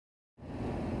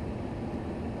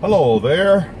Hello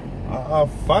there.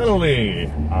 Finally,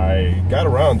 I got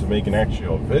around to making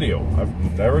actually a video.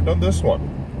 I've never done this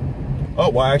one. Oh,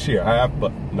 well, actually I have,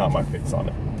 but not my face on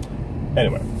it.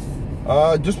 Anyway,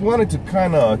 just wanted to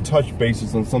kind of touch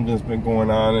bases on something that's been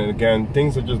going on. And again,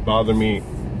 things that just bother me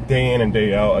day in and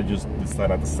day out. I just decided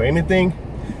not to say anything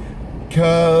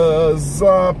because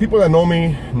people that know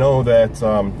me know that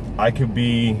I could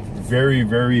be very,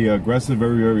 very aggressive,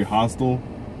 very, very hostile.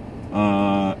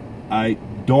 I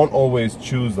don't always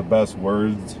choose the best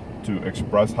words to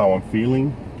express how I'm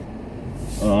feeling.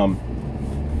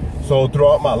 So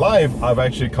throughout my life, I've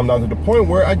actually come down to the point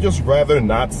where I just rather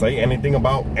not say anything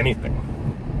about anything.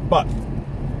 But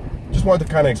just wanted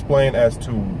to kind of explain as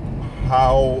to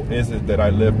how is it that I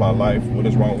live my life, what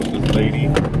is wrong with this lady.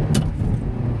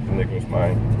 And there goes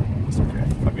mine. It's okay,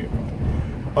 I'll be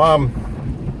fine.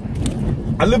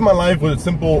 I live my life with a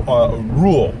simple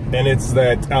rule, and it's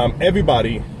that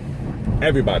everybody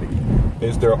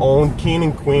is their own king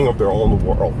and queen of their own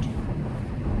world.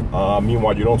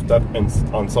 Meanwhile, you don't step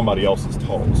on somebody else's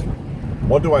toes.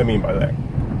 What do I mean by that?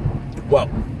 Well,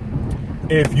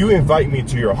 if you invite me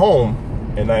to your home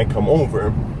and I come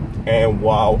over, and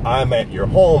while I'm at your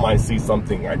home, I see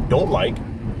something I don't like,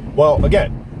 well,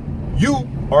 again, you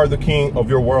are the king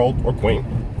of your world or queen.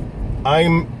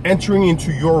 I'm entering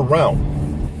into your realm.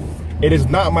 It is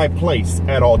not my place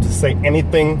at all to say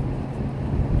anything,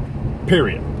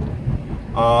 period.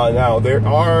 Now, there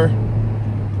are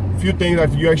a few things that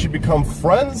if you actually become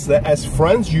friends, that as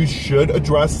friends you should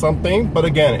address something. But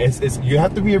again, you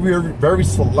have to be very, very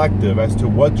selective as to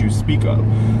what you speak of.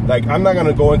 Like, I'm not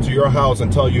gonna go into your house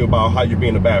and tell you about how you're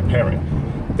being a bad parent.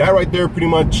 That right there, pretty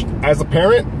much, as a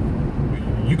parent,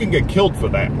 you can get killed for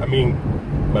that. I mean,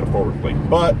 metaphorically.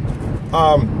 But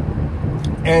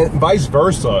and vice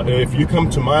versa. If you come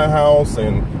to my house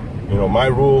and my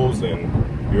rules, and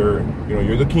you're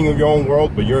the king of your own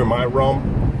world, but you're in my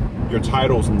realm, your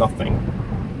title's nothing.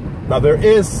 Now, there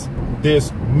is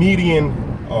this median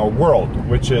world,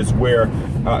 which is where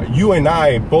you and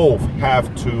I both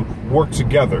have to work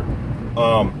together.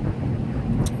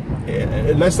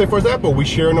 Let's say, for example, we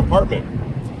share an apartment.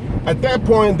 At that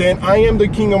point, then I am the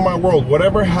king of my world.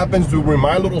 Whatever happens during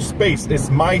my little space is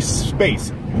my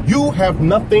space. You have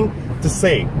nothing to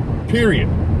say, period.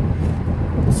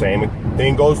 Same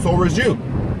thing goes towards you.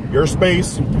 Your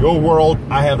space, your world,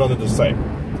 I have nothing to say.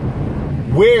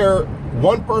 Where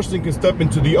one person can step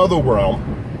into the other realm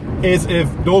is if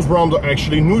those realms are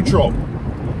actually neutral.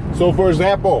 So, for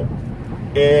example,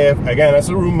 if, again, as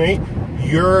a roommate,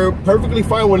 you're perfectly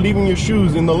fine with leaving your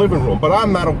shoes in the living room, but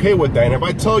I'm not okay with that. And if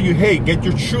I tell you, hey, get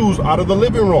your shoes out of the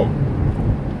living room,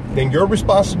 then your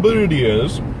responsibility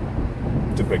is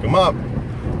to pick them up,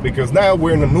 because now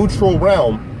we're in a neutral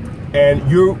realm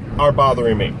and you are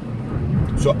bothering me.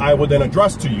 So I will then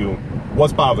address to you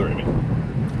what's bothering me.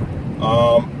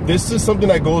 This is something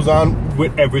that goes on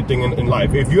with everything in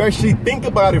life. If you actually think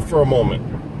about it for a moment,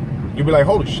 you'll be like,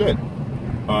 holy shit.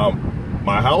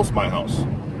 My house.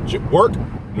 Work,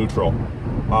 neutral.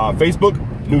 Facebook,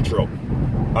 neutral.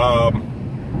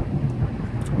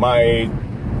 My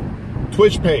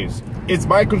Twitch page, it's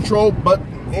my control, but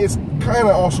it's kind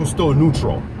of also still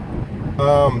neutral.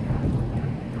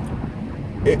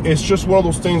 It's just one of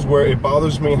those things where it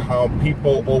bothers me how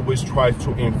people always try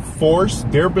to enforce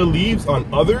their beliefs on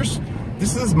others.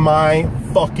 This is my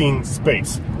fucking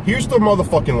space. Here's the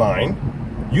motherfucking line.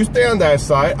 You stay on that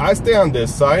side, I stay on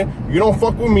this side. You don't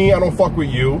fuck with me, I don't fuck with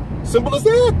you. Simple as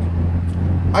that.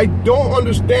 I don't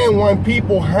understand why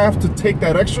people have to take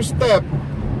that extra step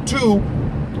to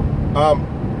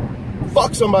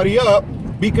fuck somebody up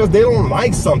because they don't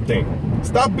like something.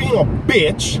 Stop being a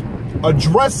bitch.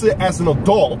 Address it as an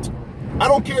adult. I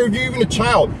don't care if you're even a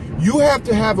child. You have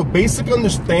to have a basic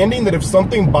understanding that if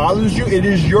something bothers you, it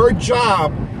is your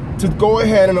job to go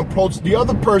ahead and approach the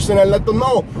other person and let them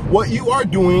know what you are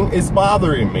doing is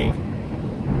bothering me.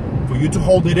 For you to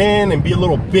hold it in and be a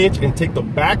little bitch and take the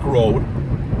back road,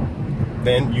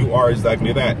 then you are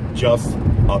exactly that, just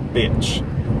a bitch.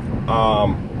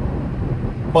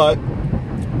 But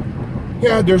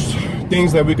yeah, there's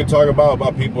things that we could talk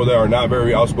about people that are not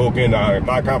very outspoken, not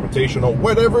confrontational,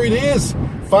 whatever it is.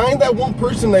 Find that one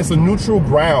person that's a neutral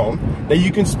ground that you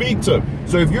can speak to.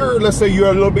 So if you're, let's say you're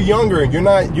a little bit younger and you're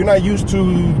not used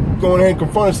to going ahead and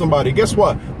confronting somebody, guess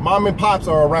what? Mom and pops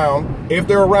are around. If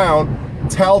they're around,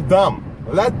 tell them.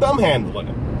 Let them handle it.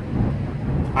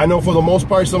 I know for the most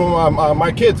part, some of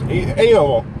my kids, any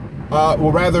of them,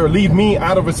 will rather leave me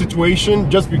out of a situation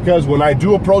just because when I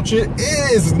do approach it,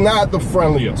 it is not the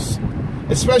friendliest.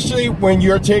 Especially when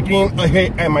you're taking a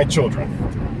hit at my children.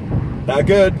 Not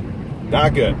good.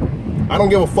 Not good. I don't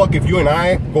give a fuck if you and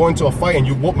I go into a fight and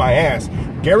you whoop my ass.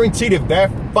 Guaranteed, if that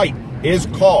fight is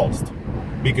caused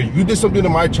because you did something to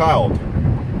my child,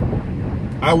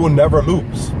 I will never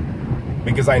lose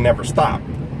because I never stop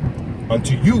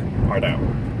until you are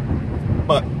down.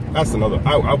 But that's another,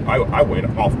 I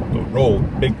went off the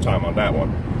road big time on that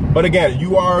one. But again,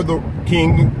 you are the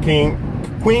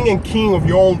queen and king of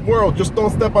your own world. Just don't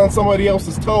step on somebody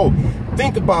else's toe.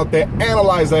 Think about that,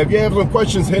 analyze that. If you have some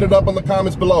questions, hit it up in the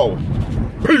comments below.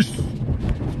 Peace.